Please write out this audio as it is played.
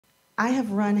I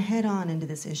have run head on into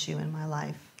this issue in my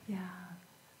life. Yeah.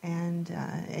 And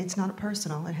it's not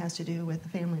personal. It has to do with a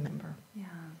family member. Yeah.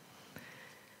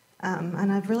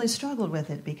 And I've really struggled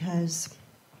with it because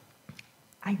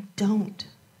I don't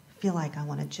feel like I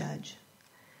want to judge.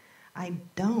 I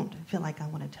don't feel like I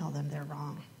want to tell them they're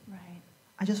wrong. Right.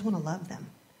 I just want to love them.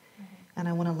 Right. And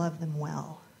I want to love them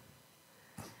well.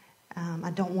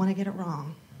 I don't want to get it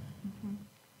wrong. Mm-hmm.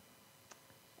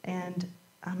 And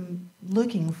I'm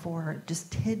looking for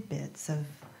just tidbits of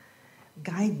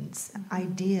guidance,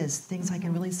 ideas, things I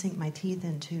can really sink my teeth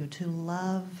into to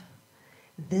love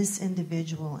this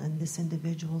individual and this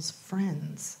individual's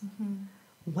friends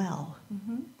well.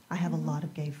 I have a lot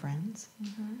of gay friends,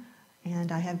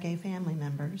 and I have gay family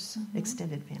members,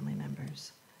 extended family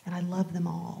members, and I love them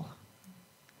all.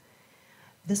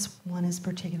 This one is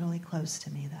particularly close to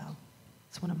me, though.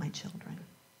 It's one of my children.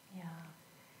 Yeah.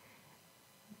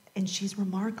 And she's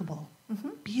remarkable,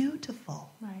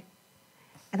 beautiful. Right.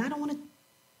 And I don't want to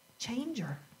change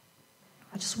her.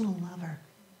 I just want to love her.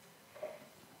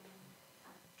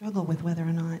 Struggle with whether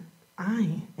or not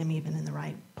I am even in the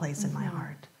right place in my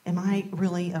heart. Am I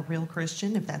really a real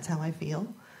Christian, if that's how I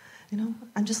feel? You know,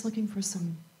 I'm just looking for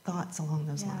some thoughts along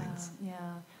those lines.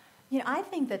 Yeah. You know, I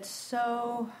think that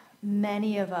so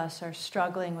many of us are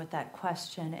struggling with that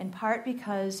question, in part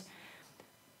because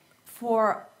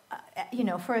for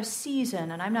a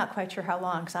season, and I'm not quite sure how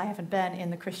long, because I haven't been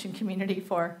in the Christian community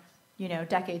for,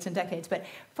 decades and decades,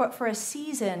 but for a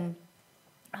season,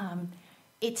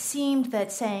 it seemed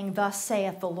that saying, "Thus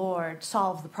saith the Lord,"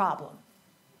 solved the problem.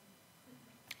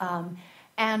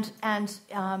 And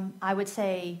I would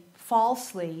say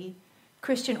falsely,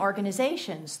 Christian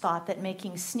organizations thought that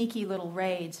making sneaky little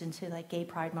raids into like gay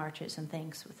pride marches and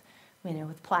things with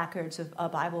placards of a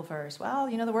Bible verse. Well,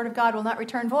 the Word of God will not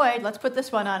return void. Let's put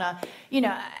this one on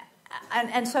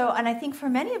and I think for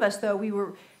many of us,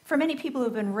 though, for many people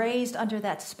who've been raised under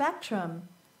that spectrum,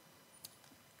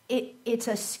 it's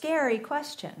a scary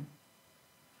question.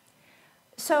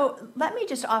 So let me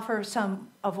just offer some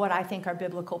of what I think are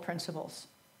biblical principles.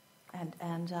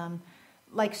 And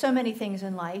like so many things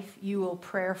in life, you will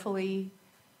prayerfully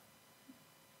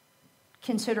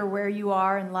consider where you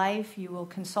are in life. You will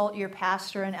consult your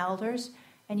pastor and elders,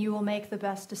 and you will make the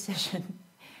best decision.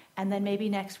 And then maybe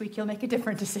next week you'll make a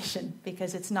different decision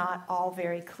because it's not all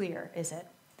very clear, is it?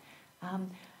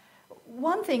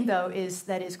 One thing, though,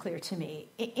 that is clear to me.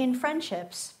 In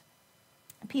friendships,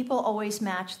 people always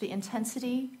match the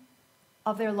intensity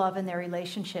of their love and their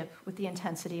relationship with the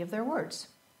intensity of their words.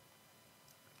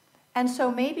 And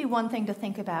so maybe one thing to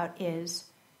think about is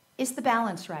the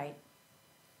balance right?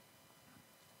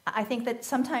 I think that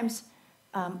sometimes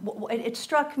it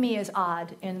struck me as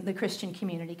odd in the Christian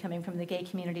community, coming from the gay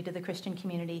community to the Christian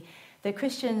community, that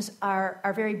Christians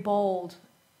are very bold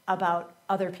about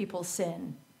other people's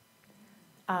sin.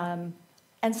 And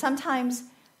sometimes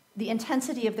the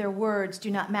intensity of their words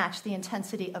do not match the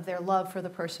intensity of their love for the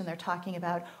person they're talking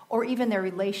about, or even their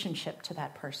relationship to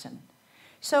that person.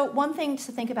 So one thing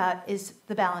to think about is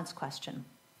the balance question.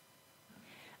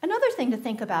 Another thing to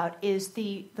think about is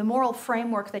the moral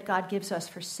framework that God gives us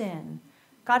for sin.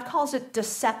 God calls it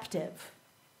deceptive,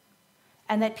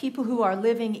 and that people who are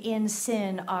living in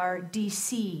sin are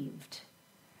deceived.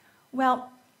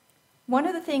 Well, one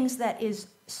of the things that is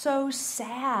so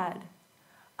sad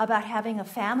about having a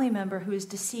family member who is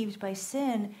deceived by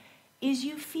sin is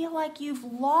you feel like you've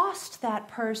lost that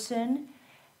person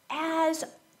as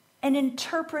an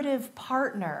interpretive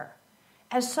partner,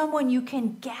 as someone you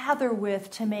can gather with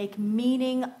to make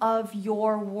meaning of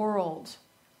your world.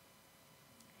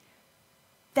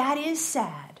 That is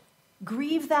sad.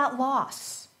 Grieve that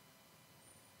loss.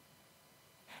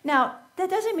 Now, that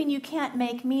doesn't mean you can't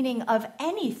make meaning of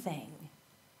anything.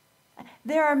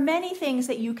 There are many things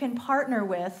that you can partner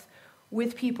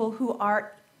with people who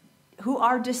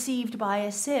are deceived by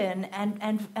a sin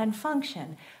and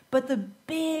function. But the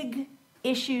big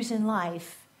issues in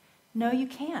life, no, you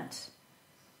can't.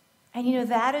 And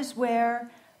that is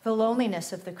where the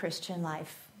loneliness of the Christian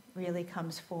life really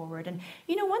comes forward. And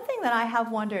one thing that I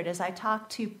have wondered as I talk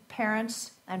to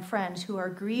parents and friends who are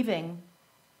grieving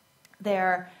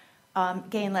their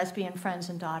gay and lesbian friends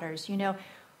and daughters,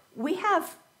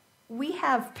 we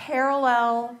have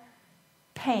parallel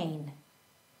pain.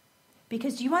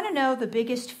 Because do you want to know the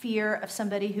biggest fear of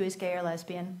somebody who is gay or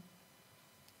lesbian?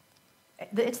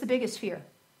 It's the biggest fear.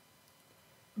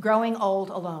 Growing old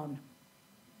alone.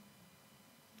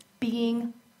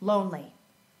 Being lonely.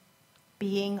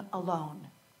 Being alone.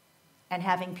 And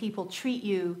having people treat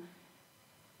you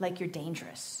like you're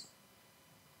dangerous.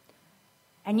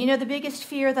 And the biggest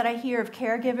fear that I hear of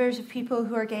caregivers of people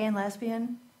who are gay and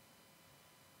lesbian?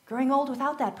 growing old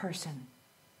without that person,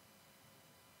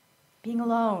 being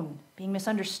alone, being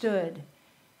misunderstood.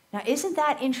 Now, isn't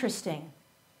that interesting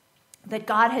that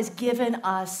God has given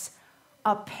us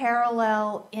a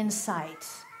parallel insight?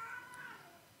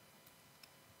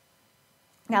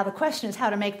 Now, the question is how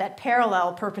to make that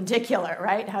parallel perpendicular,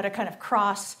 right? How to kind of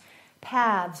cross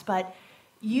paths. But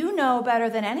you know better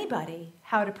than anybody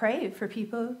how to pray for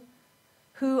people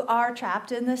who are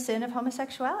trapped in the sin of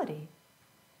homosexuality,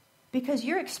 because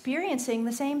you're experiencing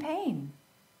the same pain.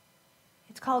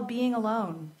 It's called being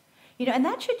alone. And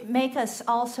that should make us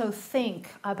also think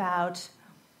about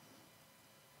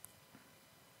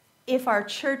if our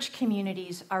church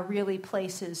communities are really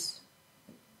places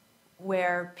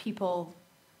where people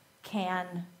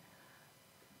can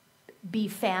be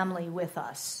family with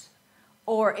us,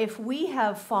 or if we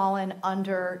have fallen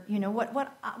under,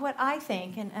 what I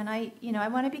think, and I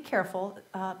want to be careful.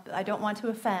 I don't want to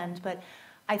offend, but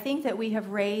I think that we have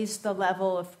raised the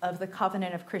level of the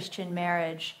covenant of Christian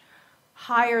marriage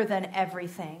higher than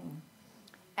everything,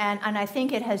 and I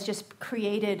think it has just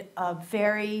created a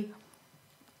very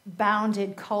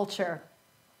bounded culture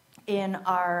in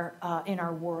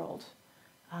our world.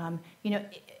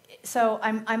 So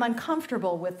I'm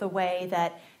uncomfortable with the way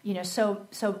that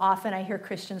so often I hear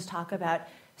Christians talk about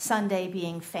Sunday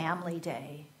being family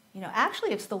day.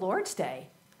 Actually it's the Lord's Day.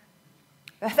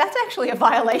 That's actually a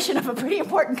violation of a pretty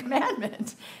important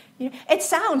commandment. It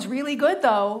sounds really good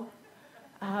though.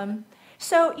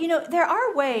 So there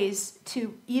are ways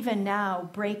to even now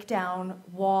break down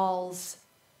walls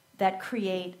that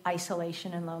create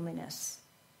isolation and loneliness.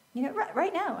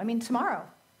 Right now, tomorrow.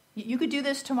 You could do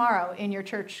this tomorrow in your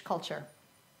church culture.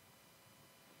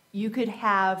 You could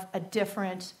have a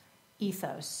different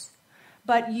ethos.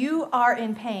 But you are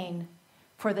in pain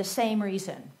for the same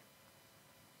reason.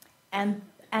 And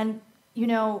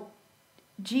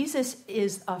Jesus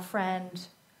is a friend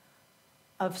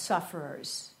of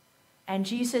sufferers. And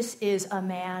Jesus is a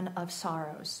man of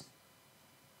sorrows.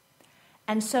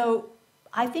 And so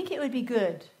I think it would be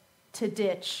good to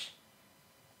ditch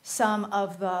some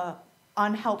of the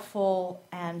unhelpful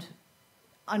and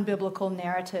unbiblical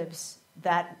narratives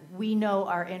that we know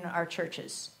are in our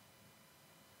churches.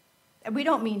 And we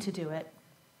don't mean to do it.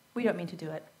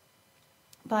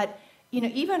 But,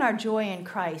 even our joy in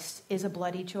Christ is a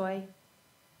bloody joy.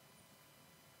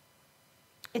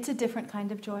 It's a different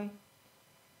kind of joy.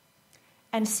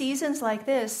 And seasons like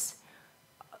this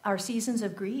are seasons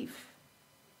of grief.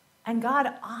 And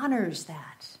God honors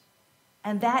that.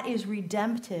 And that is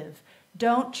redemptive.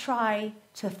 Don't try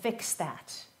to fix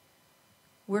that.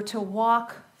 We're to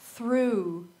walk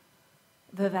through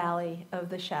the valley of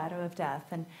the shadow of death.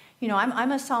 And,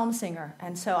 I'm a psalm singer.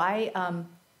 And so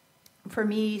for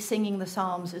me, singing the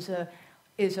Psalms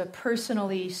is a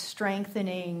personally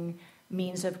strengthening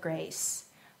means of grace.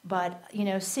 But,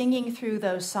 singing through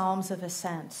those Psalms of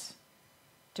ascent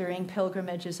during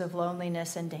pilgrimages of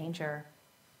loneliness and danger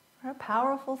are a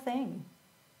powerful thing.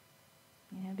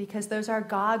 Because those are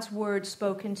God's words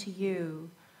spoken to you.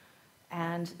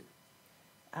 And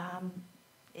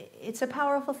it's a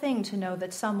powerful thing to know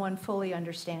that someone fully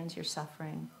understands your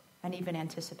suffering and even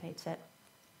anticipates it.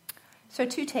 So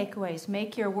 2 takeaways.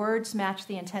 Make your words match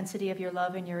the intensity of your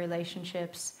love in your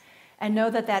relationships. And know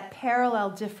that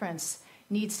parallel difference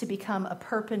needs to become a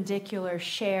perpendicular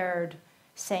shared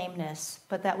sameness.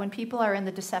 But that when people are in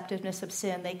the deceptiveness of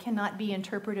sin, they cannot be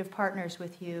interpretive partners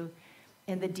with you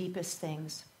in the deepest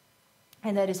things.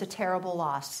 And that is a terrible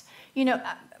loss.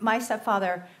 My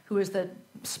stepfather, who was the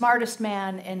smartest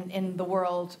man in the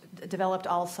world, developed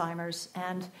Alzheimer's,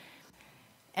 and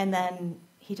then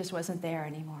he just wasn't there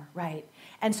anymore, right?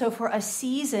 And so for a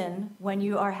season, when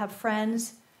you have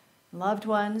friends, loved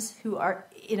ones who are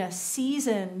in a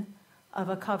season of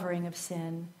a covering of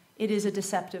sin, it is a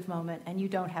deceptive moment, and you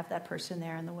don't have that person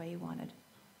there in the way you wanted.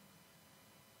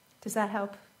 Does that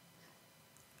help?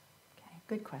 Okay,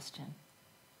 good question.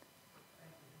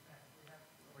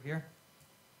 Over here.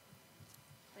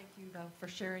 Thank you for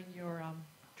sharing your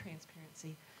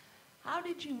transparency. How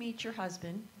did you meet your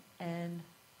husband, and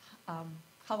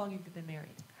how long have you been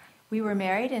married? We were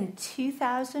married in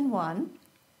 2001.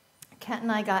 Kent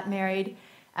and I got married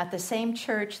at the same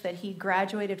church that he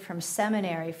graduated from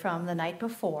seminary from the night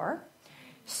before.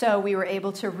 So we were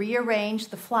able to rearrange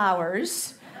the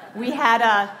flowers. We had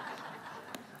a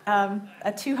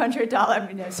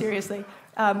 $200, no, seriously.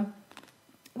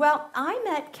 Well, I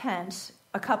met Kent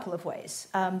a couple of ways.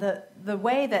 The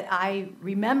way that I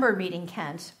remember meeting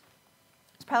Kent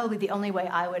is probably the only way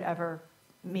I would ever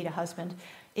meet a husband.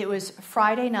 It was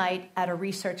Friday night at a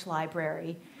research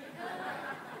library.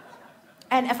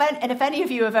 And if any of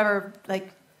you have ever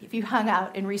if you hung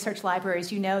out in research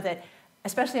libraries, you know that,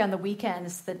 especially on the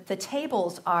weekends, the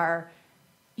tables are,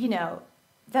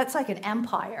 that's like an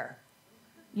empire,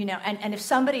 and if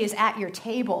somebody is at your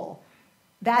table,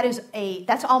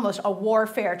 that's almost a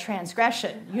warfare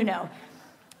transgression,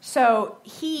 So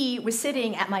he was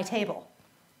sitting at my table.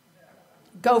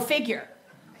 Go figure.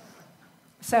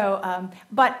 So,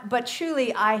 but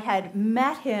truly, I had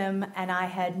met him and I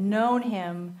had known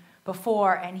him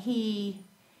before, and he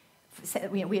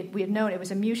said we had known, it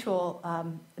was a mutual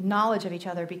knowledge of each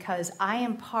other, because I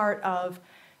am part of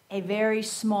a very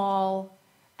small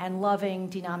and loving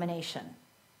denomination.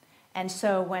 And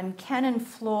so when Ken and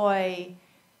Floy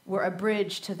were a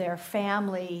bridge to their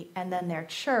family and then their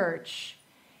church,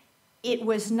 it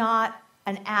was not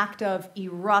an act of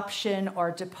eruption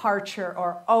or departure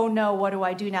or, oh no, what do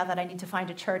I do now that I need to find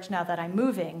a church now that I'm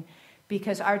moving?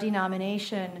 Because our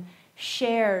denomination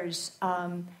shares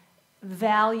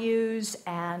values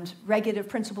and regulative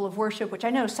principle of worship, which I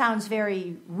know sounds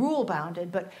very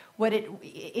rule-bounded, but what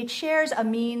it shares a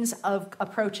means of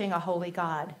approaching a holy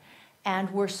God.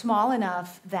 And we're small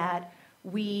enough that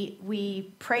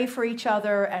we pray for each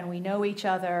other and we know each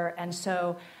other. And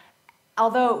so,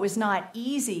 although it was not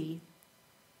easy,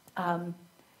 and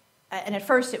at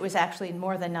first it was actually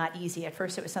more than not easy. At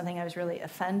first it was something I was really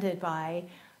offended by.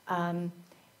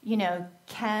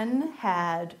 Ken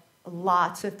had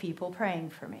lots of people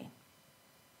praying for me.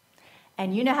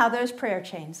 And you know how those prayer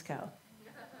chains go,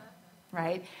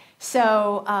 right?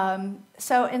 So,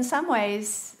 so in some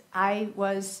ways, I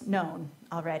was known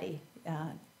already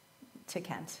to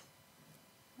Kent.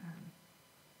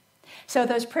 So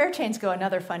those prayer chains go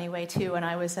another funny way, too. When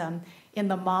I was in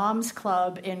the Moms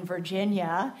Club in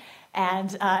Virginia, and,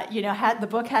 the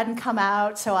book hadn't come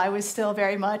out, so I was still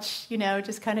very much,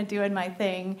 just kind of doing my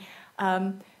thing.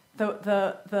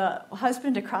 The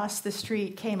husband across the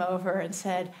street came over and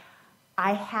said,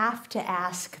 I have to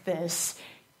ask this.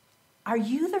 Are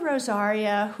you the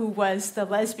Rosaria who was the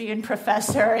lesbian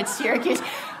professor at Syracuse?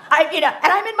 And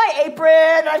I'm in my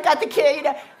apron, and I've got the kid,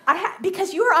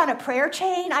 because you were on a prayer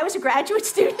chain. I was a graduate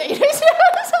student. So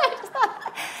I just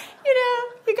thought,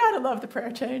 you gotta love the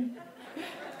prayer chain.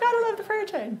 Gotta love the prayer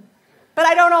chain. But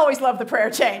I don't always love the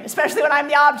prayer chain, especially when I'm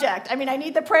the object. I mean, I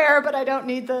need the prayer, but I don't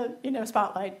need the,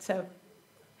 spotlight, so. All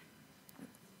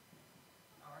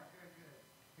right, good.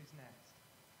 Who's next?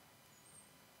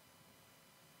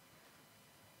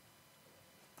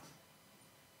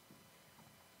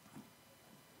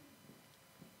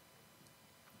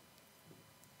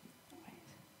 Wait,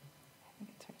 I think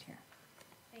it's right here.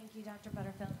 Thank you, Dr.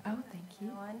 Butterfield. Oh, thank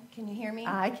you. Ellen, can you hear me?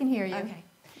 I can hear you. Okay.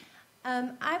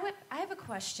 I have a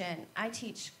question. I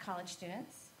teach college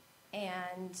students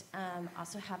and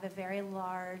also have a very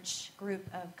large group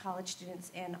of college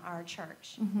students in our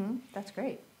church. Mm-hmm. That's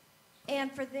great.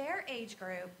 And for their age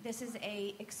group, this is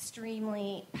a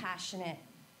extremely passionate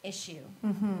issue.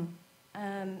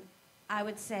 Mm-hmm. I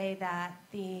would say that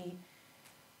the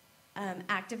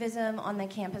activism on the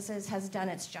campuses has done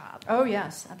its job. Oh,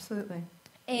 yes, absolutely.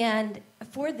 And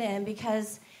for them,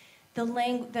 because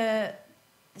the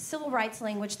civil rights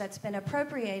language that's been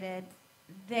appropriated,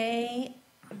 they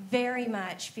very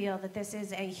much feel that this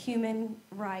is a human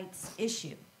rights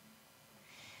issue.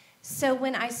 So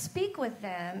when I speak with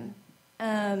them,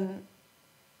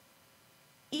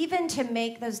 even to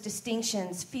make those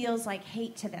distinctions feels like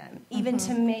hate to them, even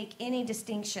to make any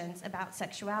distinctions about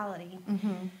sexuality.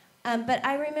 Mm-hmm. But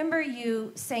I remember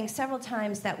you saying several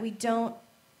times that we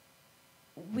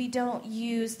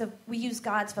use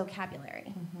God's vocabulary.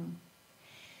 Mm-hmm.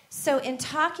 So in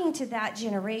talking to that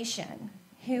generation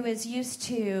who is used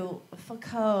to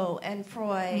Foucault and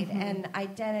Freud and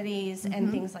identities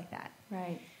and things like that,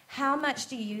 right? How much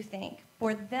do you think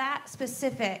for that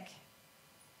specific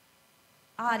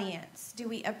audience do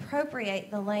we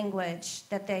appropriate the language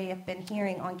that they have been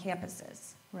hearing on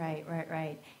campuses? Right.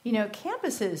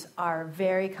 Campuses are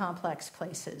very complex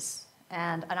places.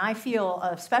 And I feel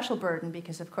a special burden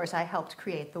because, of course, I helped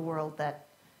create the world that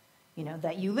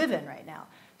you live in right now.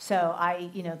 So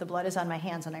the blood is on my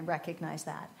hands, and I recognize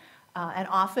that. And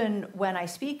often when I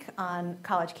speak on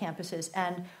college campuses,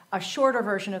 and a shorter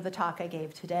version of the talk I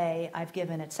gave today, I've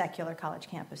given at secular college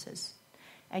campuses.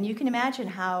 And you can imagine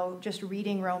how just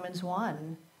reading Romans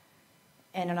 1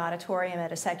 in an auditorium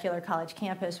at a secular college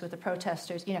campus with the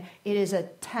protesters, it is a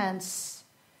tense,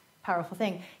 powerful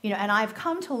thing. And I've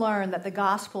come to learn that the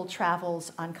gospel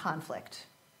travels on conflict.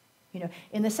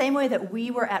 In the same way that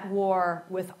we were at war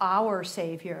with our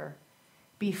Savior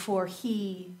before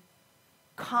he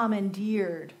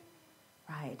commandeered,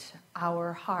 right,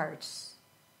 our hearts,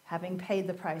 having paid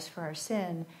the price for our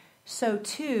sin, so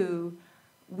too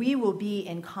we will be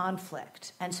in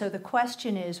conflict. And so the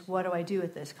question is, what do I do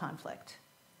with this conflict?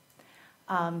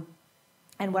 And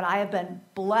what I have been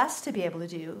blessed to be able to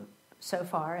do so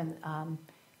far, and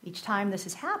each time this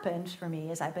has happened for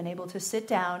me, is I've been able to sit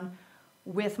down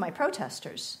with my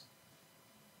protesters.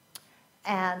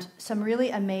 And some really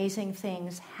amazing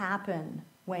things happen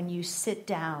when you sit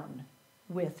down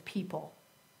with people.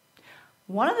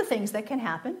 One of the things that can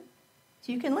happen is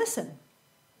you can listen.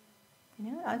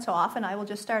 And so often I will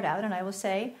just start out and I will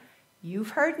say,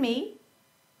 you've heard me,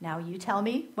 now you tell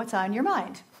me what's on your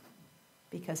mind.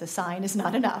 Because a sign is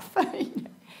not enough.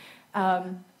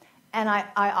 And I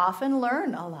often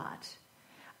learn a lot.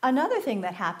 Another thing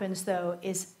that happens, though,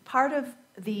 is part of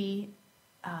the,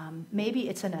 maybe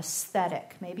it's an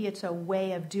aesthetic, maybe it's a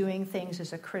way of doing things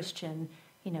as a Christian.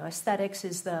 Aesthetics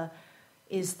is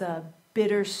the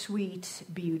bittersweet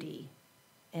beauty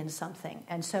in something.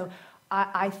 And so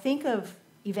I think of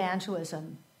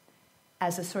evangelism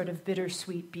as a sort of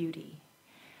bittersweet beauty.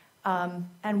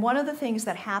 And one of the things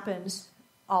that happens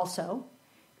also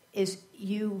is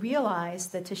you realize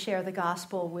that to share the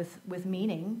gospel with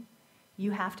meaning,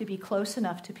 you have to be close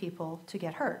enough to people to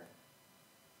get hurt.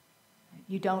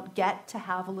 You don't get to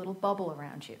have a little bubble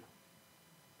around you.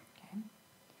 Okay?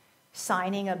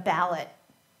 Signing a ballot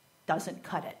doesn't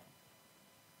cut it.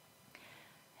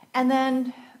 And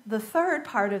then the third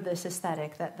part of this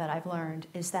aesthetic that I've learned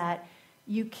is that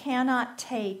you cannot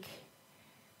take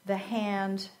the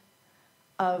hand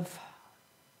of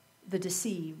the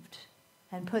deceived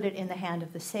and put it in the hand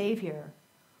of the Savior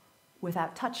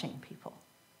without touching people.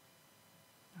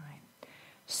 All right.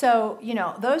 So,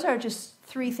 those are just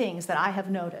three things that I have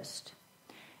noticed.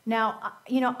 Now,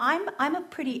 I'm a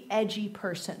pretty edgy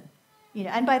person,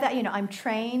 and by that, I'm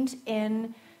trained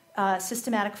in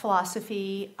systematic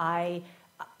philosophy.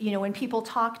 When people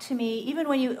talk to me, even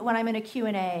when I'm in a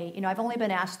Q&A, I've only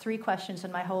been asked 3 questions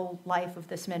in my whole life of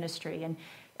this ministry, and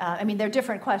they're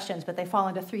different questions, but they fall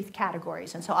into 3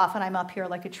 categories. And so often I'm up here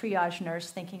like a triage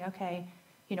nurse thinking, okay,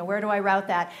 where do I route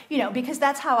that? Because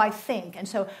that's how I think. And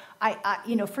so,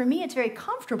 for me, it's very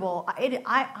comfortable.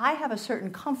 I have a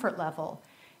certain comfort level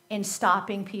in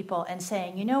stopping people and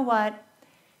saying, you know what?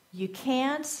 You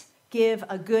can't give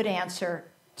a good answer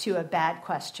to a bad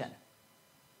question.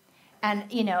 And,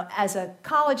 as a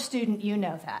college student, you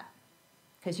know that.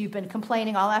 Because you've been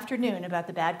complaining all afternoon about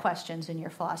the bad questions in your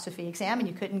philosophy exam, and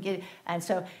you couldn't get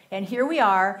it. And here we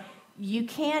are. You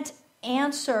can't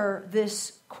answer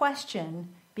this question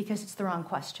because it's the wrong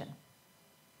question.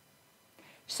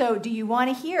 So do you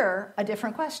want to hear a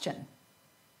different question?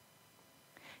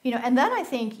 And then I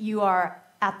think you are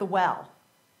at the well.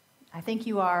 I think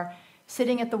you are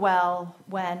sitting at the well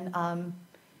when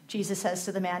Jesus says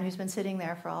to the man who's been sitting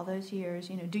there for all those years,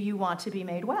 do you want to be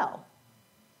made well?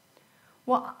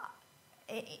 Well,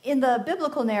 in the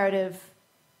biblical narrative,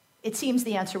 it seems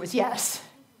the answer was yes,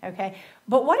 okay?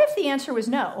 But what if the answer was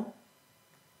no?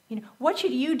 What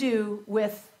should you do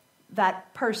with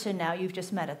that person now you've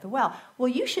just met at the well? Well,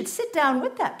 you should sit down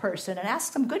with that person and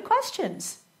ask some good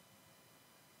questions.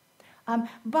 And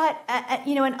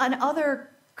other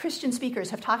Christian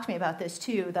speakers have talked to me about this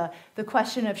too, the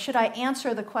question of, should I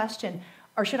answer the question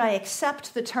or should I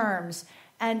accept the terms?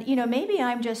 And, maybe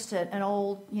I'm just an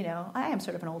old, I am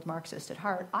sort of an old Marxist at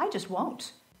heart. I just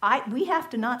won't. We have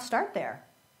to not start there.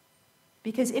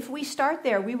 Because if we start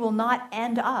there, we will not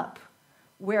end up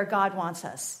where God wants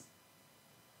us.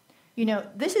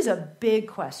 This is a big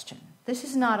question. This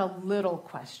is not a little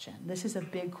question. This is a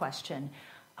big question.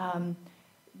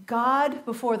 God,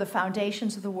 before the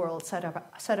foundations of the world, set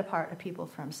apart a people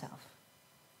for himself.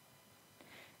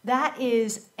 That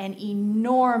is an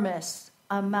enormous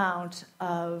amount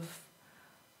of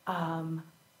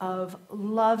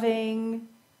loving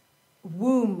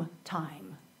womb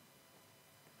time.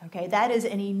 Okay, that is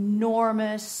an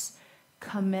enormous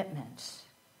commitment.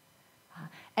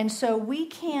 And so we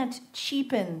can't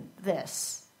cheapen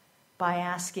this by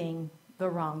asking the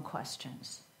wrong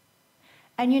questions.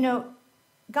 And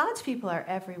God's people are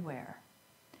everywhere.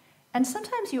 And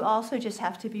sometimes you also just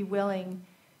have to be willing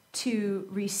to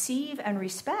receive and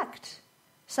respect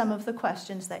some of the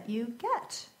questions that you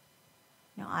get.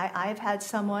 I've had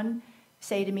someone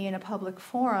say to me in a public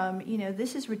forum,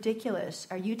 this is ridiculous.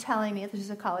 Are you telling me, this is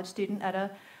a college student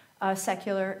at a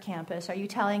secular campus, are you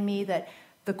telling me that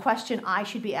the question I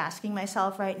should be asking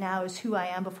myself right now is who I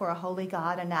am before a holy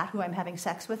God and not who I'm having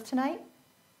sex with tonight?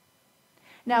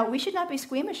 Now, we should not be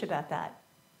squeamish about that.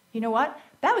 You know what?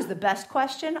 That was the best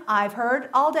question I've heard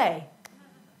all day.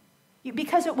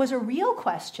 Because it was a real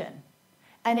question.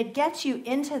 And it gets you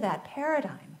into that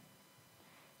paradigm.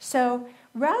 So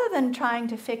rather than trying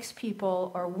to fix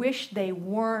people or wish they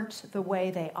weren't the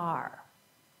way they are,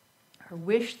 or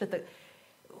wish that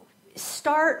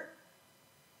start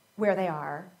where they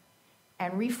are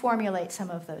and reformulate some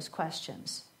of those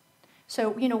questions. So,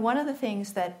 one of the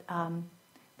things that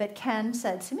that Ken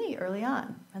said to me early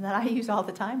on, and that I use all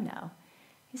the time now,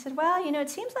 he said, well, it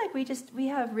seems like we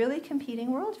have really competing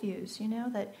worldviews,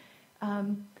 that,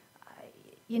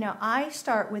 I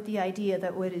start with the idea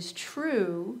that what is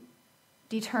true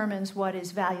determines what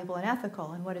is valuable and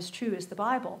ethical, and what is true is the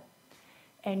Bible.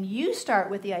 And you start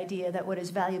with the idea that what is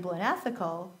valuable and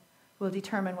ethical will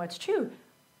determine what's true.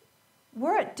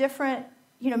 We're at different,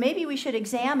 maybe we should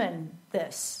examine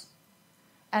this.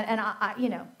 And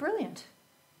I brilliant.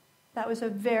 That was a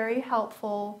very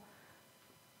helpful,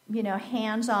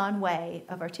 hands-on way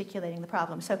of articulating the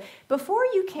problem. So before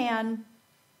you can,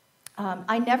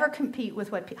 I never compete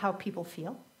with how people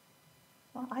feel.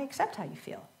 Well, I accept how you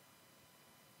feel.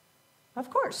 Of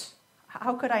course.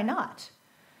 How could I not?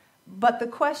 But the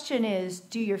question is,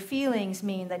 do your feelings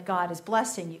mean that God is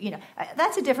blessing you?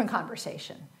 That's a different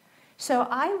conversation. So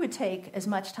I would take as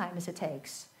much time as it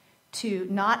takes to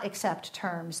not accept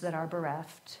terms that are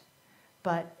bereft,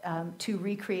 but to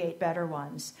recreate better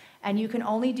ones. And you can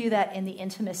only do that in the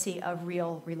intimacy of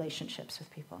real relationships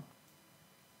with people.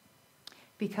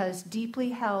 Because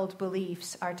deeply held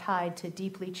beliefs are tied to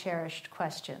deeply cherished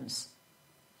questions.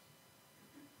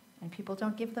 And people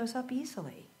don't give those up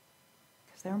easily,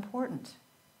 because they're important.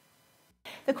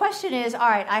 The question is, all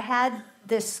right, I had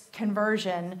this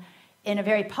conversion in a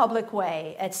very public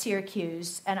way at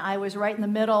Syracuse, and I was right in the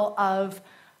middle of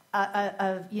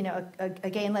a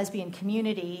gay and lesbian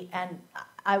community, and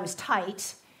I was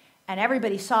tight, and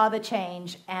everybody saw the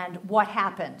change, and what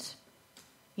happened?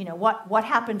 What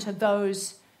happened to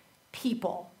those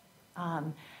people?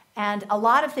 And a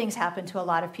lot of things happen to a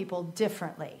lot of people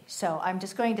differently. So I'm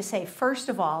just going to say, first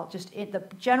of all, just the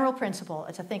general principle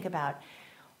to think about,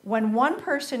 when one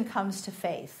person comes to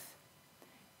faith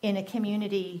in a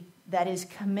community that is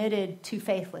committed to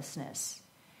faithlessness,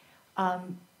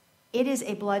 it is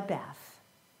a bloodbath.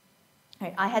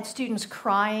 Right? I had students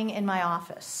crying in my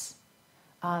office.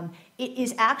 It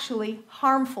is actually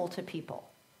harmful to people.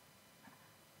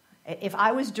 If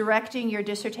I was directing your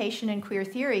dissertation in queer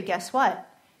theory, guess what?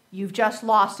 You've just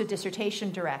lost a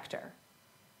dissertation director,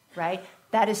 right?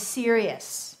 That is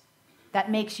serious.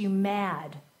 That makes you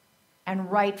mad,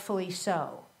 and rightfully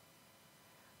so.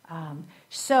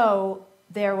 So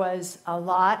there was a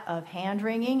lot of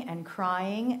hand-wringing and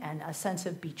crying and a sense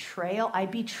of betrayal. I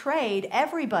betrayed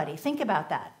everybody. Think about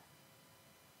that.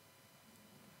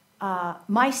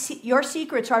 Your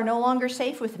secrets are no longer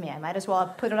safe with me. I might as well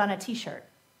have put it on a T-shirt.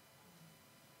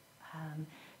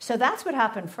 So that's what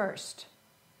happened first.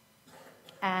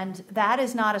 And that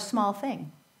is not a small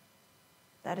thing.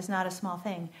 That is not a small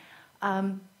thing.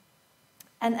 And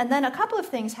then a couple of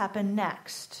things happened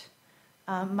next.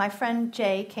 My friend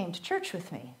Jay came to church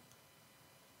with me.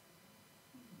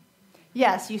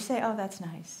 Yes, you say, oh, that's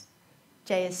nice.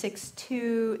 Jay is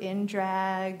 6'2", in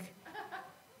drag,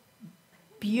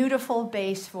 beautiful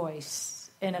bass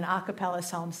voice in an a cappella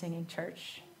psalm singing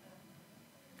church.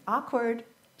 Awkward.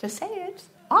 Just say it.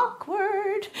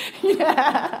 Awkward.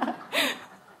 Yeah.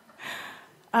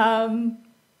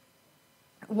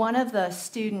 One of the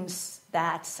students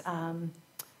that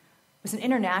was an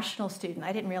international student,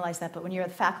 I didn't realize that, but when you're a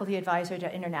faculty advisor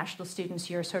to international students,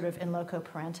 you're sort of in loco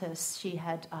parentis. She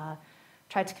had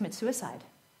tried to commit suicide.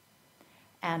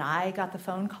 And I got the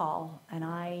phone call, and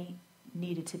I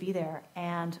needed to be there.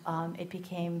 And it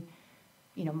became,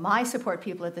 my support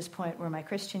people at this point were my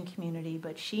Christian community,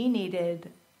 but she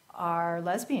needed our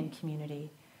lesbian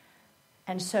community.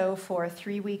 And so for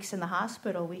 3 weeks in the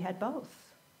hospital, we had both.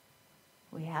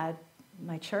 We had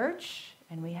my church,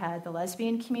 and we had the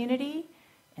lesbian community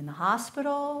in the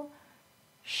hospital,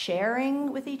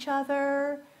 sharing with each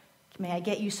other. May I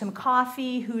get you some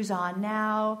coffee? Who's on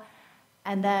now?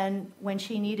 And then when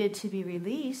she needed to be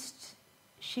released,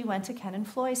 she went to Ken and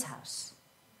Floyd's house.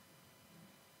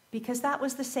 Because that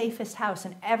was the safest house,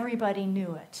 and everybody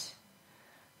knew it.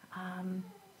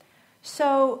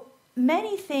 So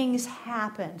many things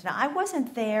happened. Now, I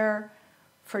wasn't there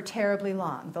for terribly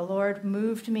long. The Lord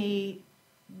moved me,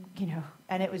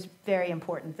 and it was very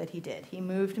important that he did. He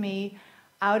moved me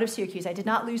out of Syracuse. I did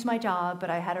not lose my job, but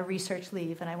I had a research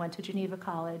leave, and I went to Geneva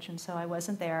College, and so I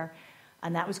wasn't there.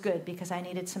 And that was good, because I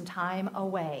needed some time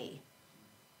away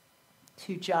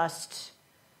to just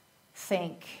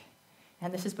think.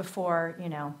 And this is before,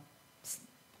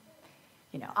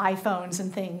 iPhones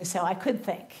and things, so I could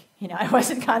think. I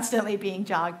wasn't constantly being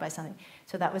jogged by something,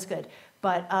 so that was good.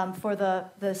 But for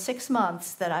the 6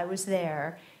 months that I was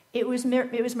there, it was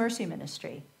mercy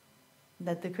ministry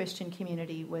that the Christian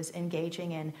community was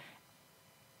engaging in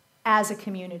as a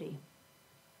community.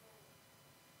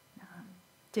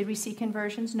 Did we see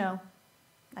conversions? No,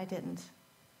 I didn't.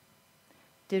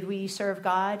 Did we serve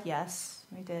God? Yes,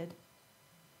 we did.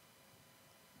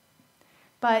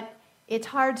 But it's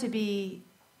hard to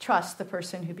trust the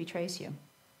person who betrays you.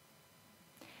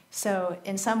 So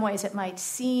in some ways it might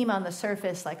seem on the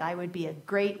surface like I would be a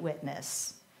great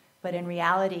witness, but in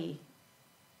reality,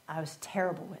 I was a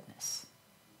terrible witness.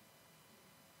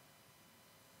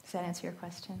 Does that answer your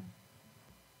question?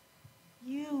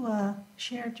 You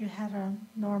shared you had a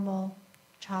normal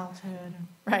childhood and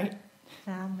Right.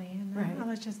 family, and Right. I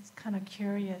was just kind of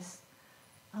curious.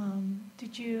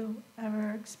 Did you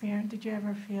ever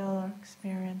feel or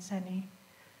experience any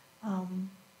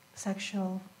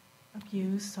sexual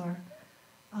abuse or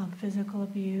physical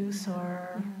abuse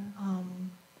or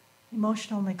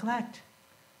emotional neglect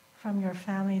from your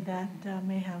family that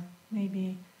may have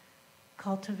maybe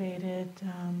cultivated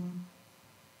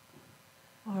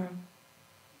or...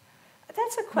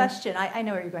 That's a question. I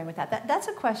know where you're going with that. That's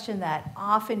a question that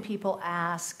often people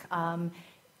ask.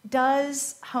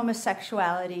 Does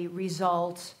homosexuality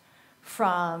result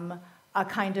from a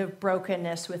kind of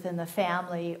brokenness within the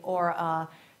family or a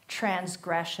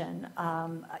transgression,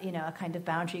 a kind of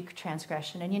boundary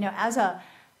transgression? And,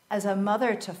 as a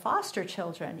mother to foster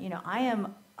children, I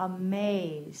am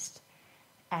amazed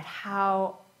at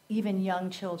how even young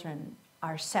children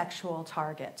are sexual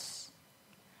targets.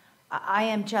 I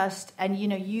am just, and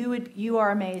you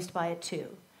are amazed by it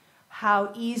too,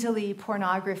 how easily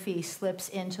pornography slips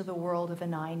into the world of a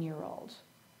 9-year-old.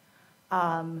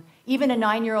 Even a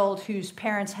 9-year-old whose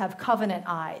parents have covenant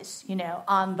eyes,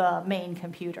 on the main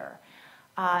computer.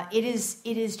 It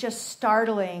is just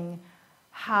startling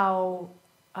how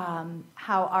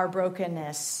our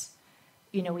brokenness,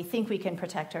 we think we can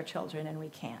protect our children and we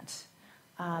can't.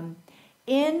 And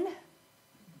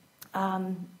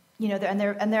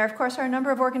there, of course, are a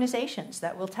number of organizations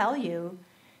that will tell you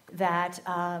that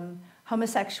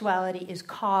homosexuality is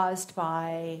caused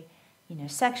by,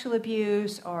 sexual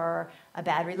abuse or a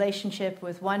bad relationship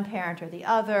with one parent or the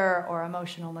other or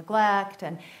emotional neglect.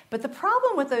 But the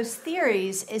problem with those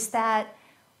theories is that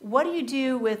what do you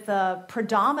do with the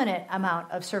predominant amount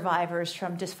of survivors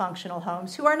from dysfunctional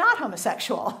homes who are not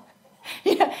homosexual?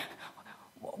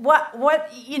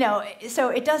 So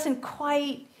it doesn't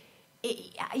quite...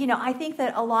 I think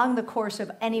that along the course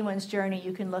of anyone's journey,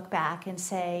 you can look back and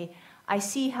say, I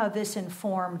see how this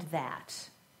informed that.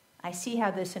 I see how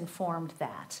this informed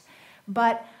that.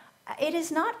 But it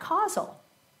is not causal.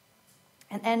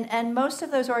 And most of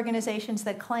those organizations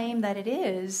that claim that it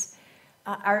is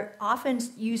are often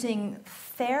using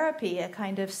therapy, a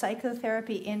kind of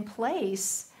psychotherapy in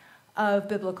place of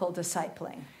biblical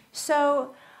discipling.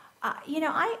 So...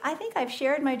 I think I've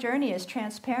shared my journey as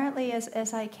transparently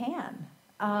as I can.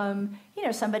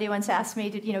 Somebody once asked me,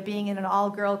 being in an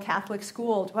all-girl Catholic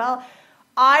school, well,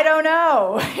 I don't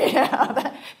know.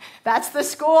 That's the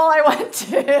school I went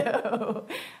to.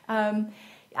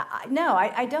 No,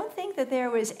 I don't think that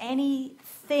there was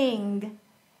anything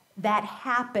that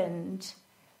happened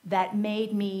that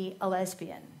made me a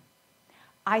lesbian.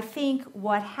 I think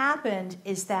what happened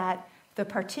is that the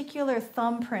particular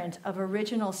thumbprint of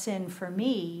original sin for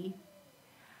me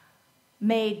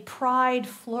made pride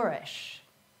flourish.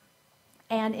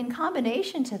 And in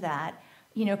combination to that,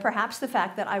 perhaps the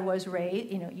fact that I was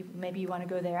raised, maybe you want to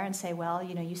go there and say, well,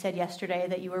 you said yesterday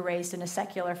that you were raised in a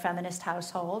secular feminist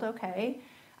household. Okay,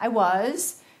 I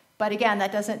was. But again,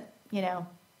 that doesn't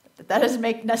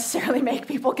necessarily make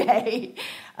people gay.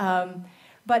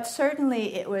 But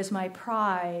certainly it was my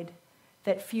pride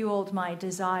that fueled my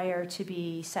desire to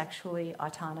be sexually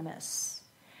autonomous.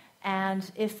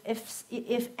 And if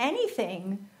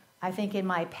anything, I think in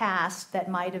my past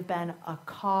that might have been a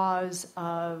cause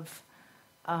of,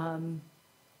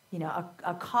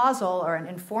 a causal or an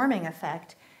informing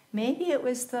effect, maybe it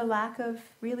was the lack of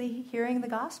really hearing the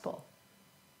gospel.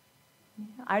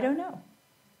 I don't know.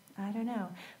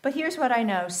 But here's what I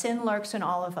know. Sin lurks in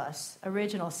all of us.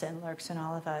 Original sin lurks in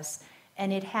all of us.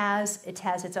 And it has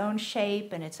its own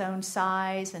shape and its own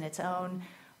size and its own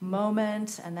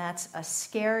moment, and that's a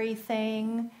scary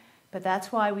thing, but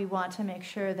that's why we want to make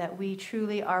sure that we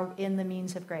truly are in the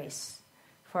means of grace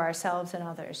for ourselves and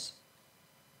others.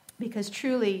 Because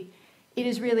truly, it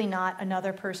is really not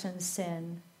another person's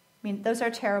sin. I mean, those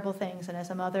are terrible things, and as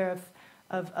a mother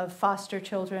of foster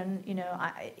children,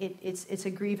 it's a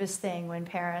grievous thing when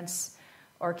parents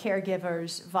or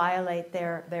caregivers violate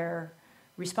their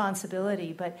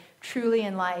responsibility. But truly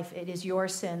in life, it is your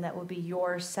sin that will be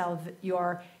your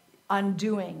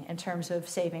undoing in terms of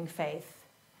saving faith.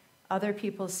 Other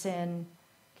people's sin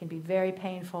can be very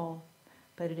painful,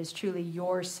 but it is truly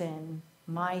your sin,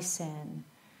 my sin,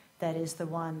 that is the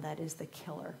one that is the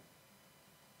killer.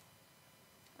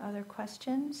 Other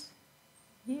questions?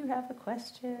 You have a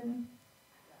question?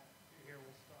 Here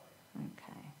we'll start.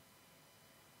 Okay.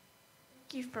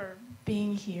 Thank you for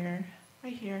being here.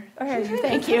 Right here. Okay,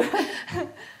 thank you.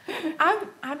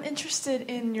 I'm interested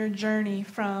in your journey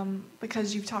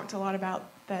because you've talked a lot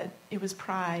about that it was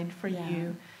pride for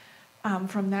you.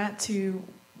 From that to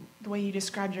the way you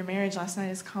described your marriage last night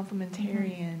as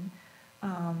complementarian,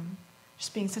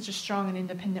 just being such a strong and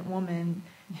independent woman,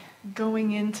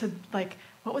 going into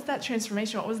what was that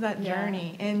transformation? What was that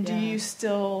journey? And do you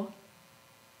still?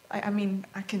 I mean,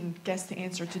 I can guess the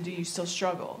answer to do you still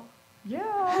struggle?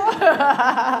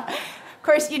 Yeah. Of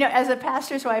course, as a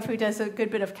pastor's wife who does a good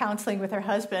bit of counseling with her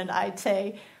husband, I'd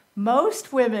say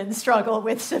most women struggle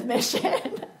with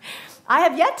submission. I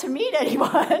have yet to meet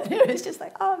anyone who is just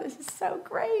like, oh, this is so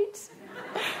great.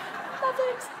 Love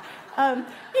it.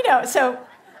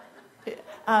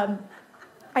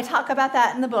 I talk about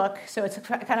that in the book, so it's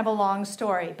kind of a long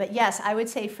story. But yes, I would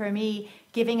say for me,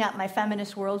 giving up my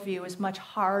feminist worldview was much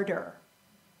harder.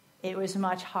 It was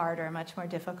much harder, much more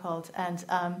difficult. And,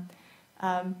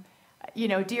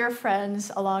 dear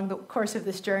friends along the course of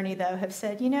this journey, though, have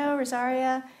said,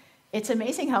 Rosaria, it's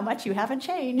amazing how much you haven't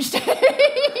changed.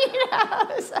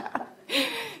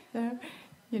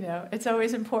 It's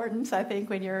always important, I think,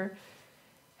 when you're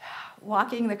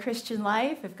walking the Christian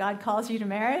life, if God calls you to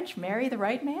marriage, marry the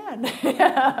right man.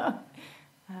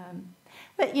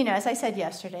 But, as I said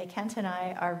yesterday, Kent and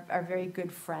I are very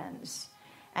good friends.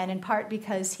 And in part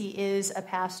because he is a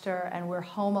pastor and we're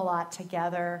home a lot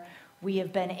together, we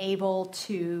have been able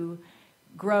to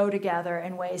grow together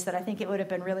in ways that I think it would have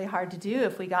been really hard to do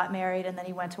if we got married and then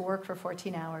he went to work for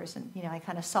 14 hours. And, I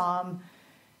kind of saw him,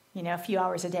 a few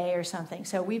hours a day or something.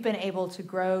 So we've been able to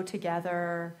grow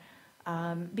together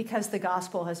because the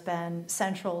gospel has been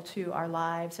central to our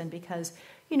lives and because,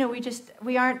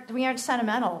 we aren't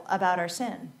sentimental about our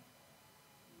sin.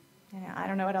 I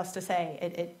don't know what else to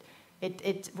say.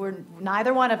 We're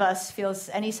neither one of us feels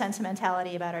any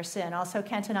sentimentality about our sin. Also,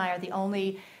 Kent and I are the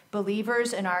only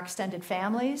believers in our extended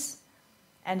families,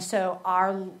 and so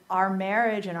our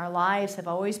marriage and our lives have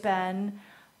always been,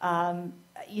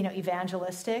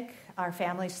 evangelistic. Our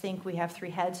families think we have 3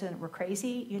 heads and we're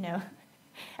crazy,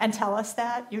 and tell us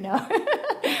that,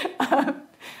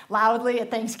 loudly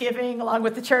at Thanksgiving along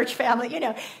with the church family,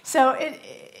 So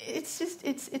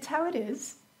it's how it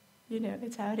is.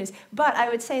 It's how it is. But I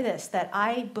would say this, that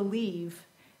I believe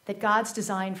that God's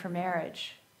design for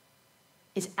marriage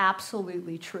is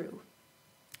absolutely true.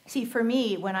 See, for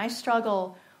me, when I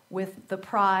struggle with the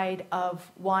pride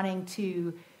of wanting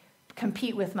to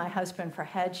compete with my husband for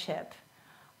headship,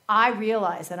 I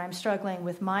realize that I'm struggling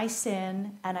with my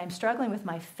sin and I'm struggling with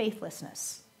my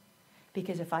faithlessness.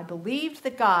 Because if I believed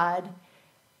that God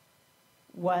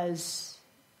was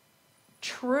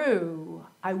true,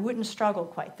 I wouldn't struggle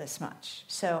quite this much.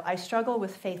 So I struggle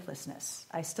with faithlessness.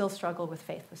 I still struggle with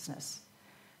faithlessness.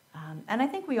 And I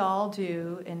think we all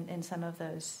do in some of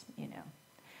those,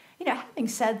 having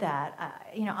said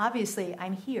that, obviously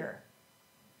I'm here.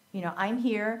 I'm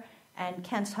here and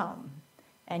Kent's home.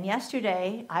 And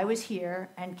yesterday I was here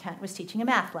and Kent was teaching a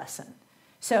math lesson.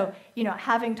 So,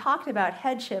 having talked about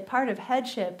headship, part of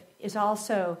headship is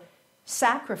also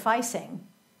sacrificing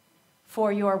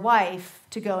for your wife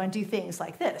to go and do things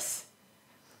like this.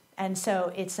 And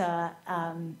so it's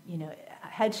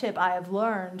headship I have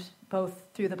learned both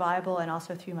through the Bible and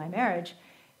also through my marriage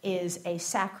is a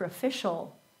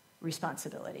sacrificial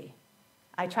responsibility.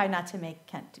 I try not to make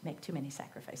Kent make too many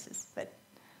sacrifices, but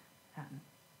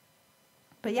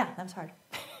yeah, that was hard.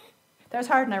 That was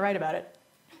hard and I write about it.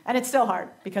 And it's still hard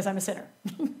because I'm a sinner.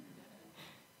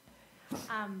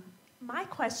 My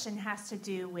question has to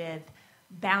do with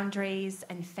boundaries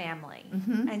and family.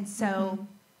 Mm-hmm. And so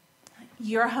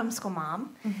you're a homeschool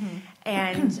mom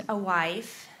and a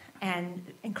wife and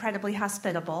incredibly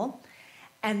hospitable.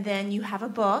 And then you have a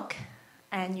book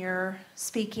and you're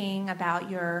speaking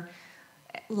about your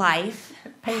life.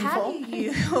 Painful. How do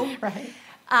you Right.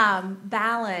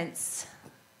 balance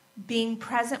being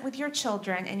present with your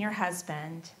children and your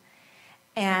husband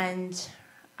and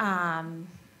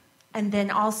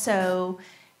then also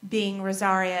being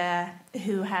Rosaria,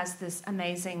 who has this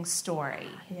amazing story.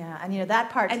 Yeah, and that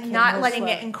part And came not real letting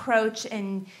slow. it encroach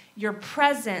in your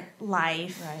present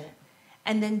life. Right.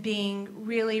 And then being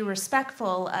really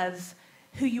respectful of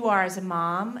who you are as a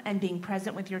mom and being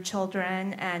present with your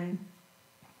children, and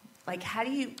like, how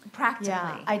do you practically?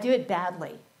 Yeah, I do it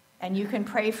badly. And you can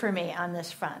pray for me on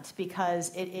this front,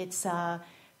 because it's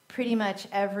pretty much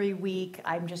every week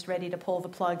I'm just ready to pull the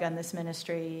plug on this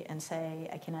ministry and say,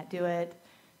 I cannot do it.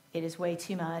 It is way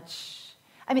too much.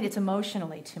 I mean, it's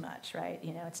emotionally too much, right?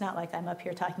 You know, it's not like I'm up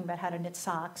here talking about how to knit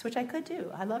socks, which I could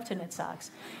do. I love to knit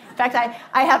socks. In fact,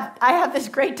 I have this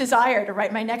great desire to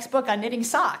write my next book on knitting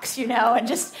socks, you know, and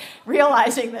just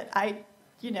realizing that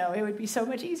it would be so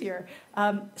much easier.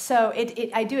 So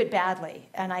I do it badly,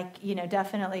 and I,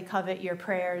 definitely covet your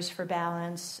prayers for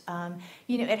balance.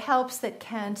 It helps that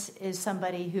Kent is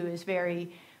somebody who is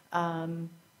very, I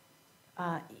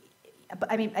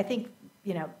think,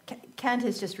 Kent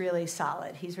is just really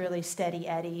solid. He's really steady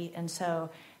Eddie, and so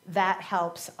that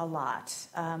helps a lot.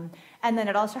 And then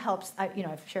it also helps,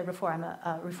 I've shared before, I'm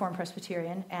a Reformed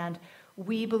Presbyterian, and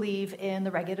we believe in the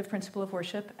regulative principle of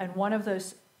worship, and one of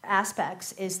those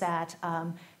aspects is that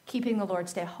keeping the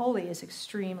Lord's Day holy is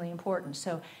extremely important.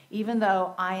 So even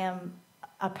though I am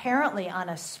apparently on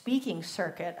a speaking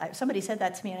circuit, somebody said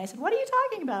that to me, and I said, what are you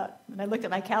talking about? And I looked at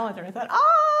my calendar and I thought,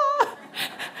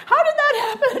 how did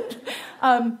that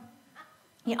happen?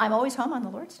 I'm always home on the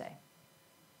Lord's Day.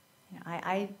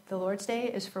 The Lord's Day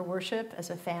is for worship as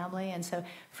a family, and so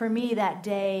for me that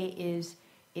day is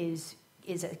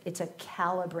it's a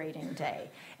calibrating day.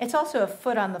 It's also a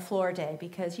foot on the floor day,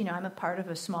 because I'm a part of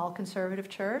a small conservative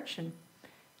church, and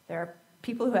there are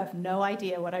people who have no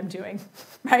idea what I'm doing,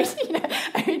 right?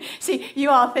 See, you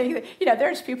all think that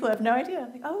there's people who have no idea.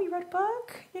 Like, oh, you wrote a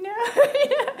book,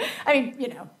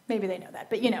 maybe they know that,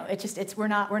 but we're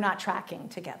not tracking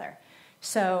together.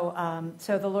 So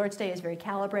the Lord's Day is very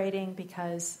calibrating,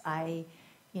 because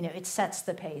it sets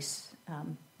the pace.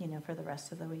 For the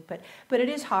rest of the week. But it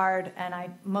is hard, and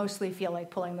I mostly feel like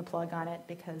pulling the plug on it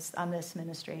on this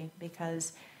ministry,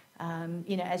 because,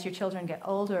 as your children get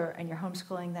older and you're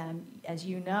homeschooling them, as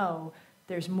you know,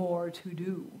 there's more to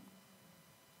do.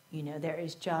 There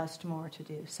is just more to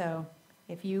do. So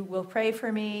if you will pray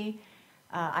for me,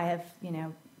 I have,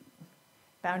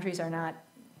 boundaries are not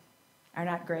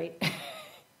great.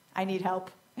 I need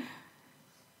help.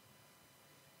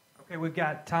 Okay, we've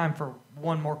got time for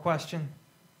one more question.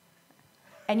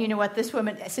 And you know what, this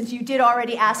woman, since you did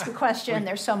already ask a question,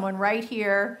 there's someone right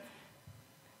here.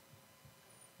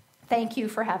 Thank you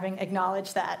for having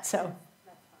acknowledged that. So,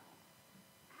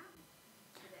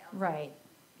 right.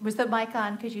 Was the mic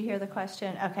on? Could you hear the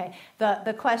question? Okay.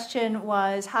 The question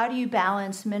was, how do you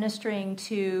balance ministering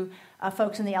to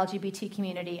folks in the LGBT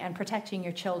community and protecting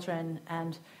your children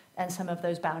and some of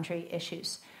those boundary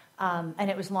issues? And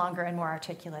it was longer and more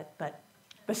articulate, but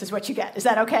this is what you get. Is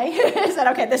that okay? Is that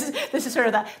okay? This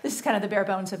is kind of the bare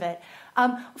bones of it.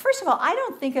 First of all, I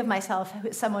don't think of myself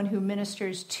as someone who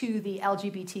ministers to the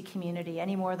LGBT community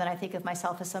any more than I think of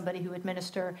myself as somebody who would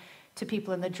minister to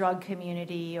people in the drug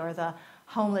community or the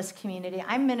homeless community.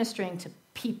 I'm ministering to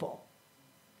people.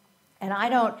 And I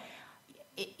don't,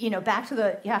 back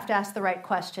to you have to ask the right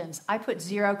questions. I put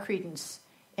zero credence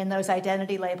in those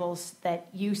identity labels that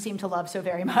you seem to love so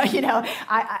very much.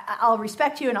 I'll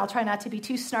respect you, and I'll try not to be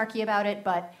too snarky about it,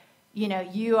 but,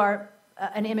 you are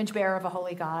an image bearer of a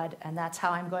holy God, and that's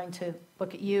how I'm going to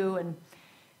look at you,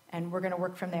 and we're going to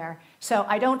work from there. So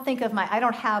I don't think I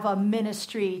don't have a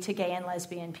ministry to gay and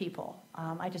lesbian people.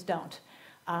 I just don't.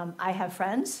 I have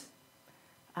friends,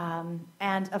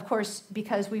 and of course,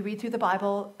 because we read through the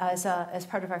Bible as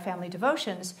part of our family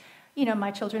devotions,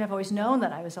 my children have always known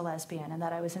that I was a lesbian and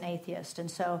that I was an atheist. And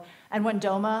so, and when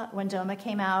Doma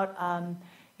came out,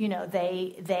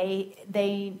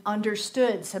 they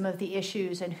understood some of the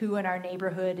issues and who in our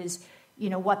neighborhood is,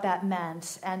 what that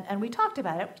meant. And we talked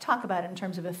about it. We talk about it in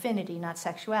terms of affinity, not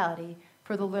sexuality,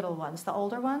 for the little ones. The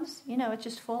older ones, it's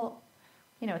just full,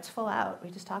 it's full out.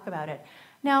 We just talk about it.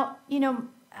 Now,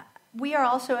 we are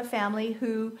also a family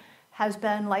who has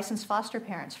been licensed foster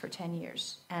parents for 10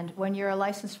 years. And when you're a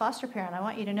licensed foster parent, I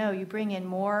want you to know you bring in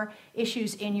more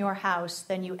issues in your house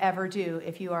than you ever do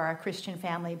if you are a Christian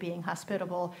family being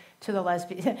hospitable to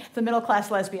the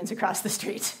middle-class lesbians across the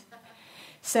street.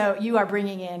 So you are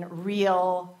bringing in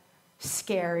real,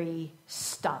 scary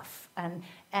stuff. And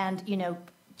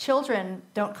children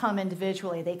don't come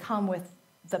individually. They come with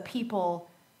the people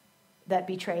that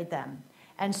betrayed them.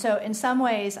 And so in some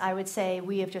ways, I would say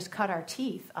we have just cut our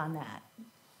teeth on that,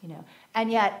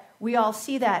 And yet we all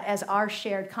see that as our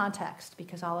shared context,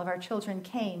 because all of our children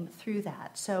came through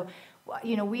that. So,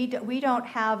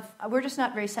 we're just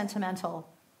not very sentimental,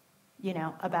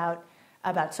 about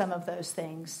some of those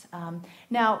things.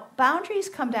 Now, boundaries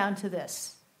come down to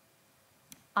this.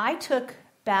 I took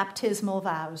baptismal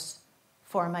vows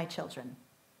for my children.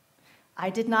 I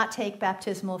did not take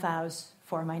baptismal vows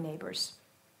for my neighbors.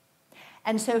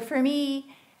 And so for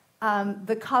me,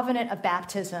 the covenant of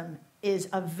baptism is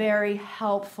a very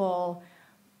helpful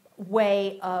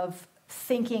way of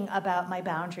thinking about my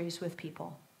boundaries with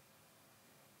people.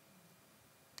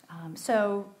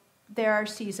 So there are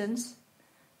seasons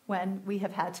when we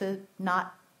have had to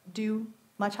not do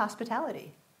much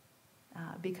hospitality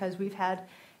because we've had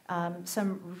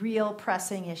some real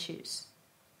pressing issues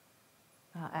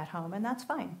at home, and that's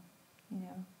fine.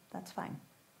 That's fine.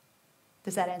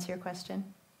 Does that answer your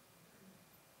question?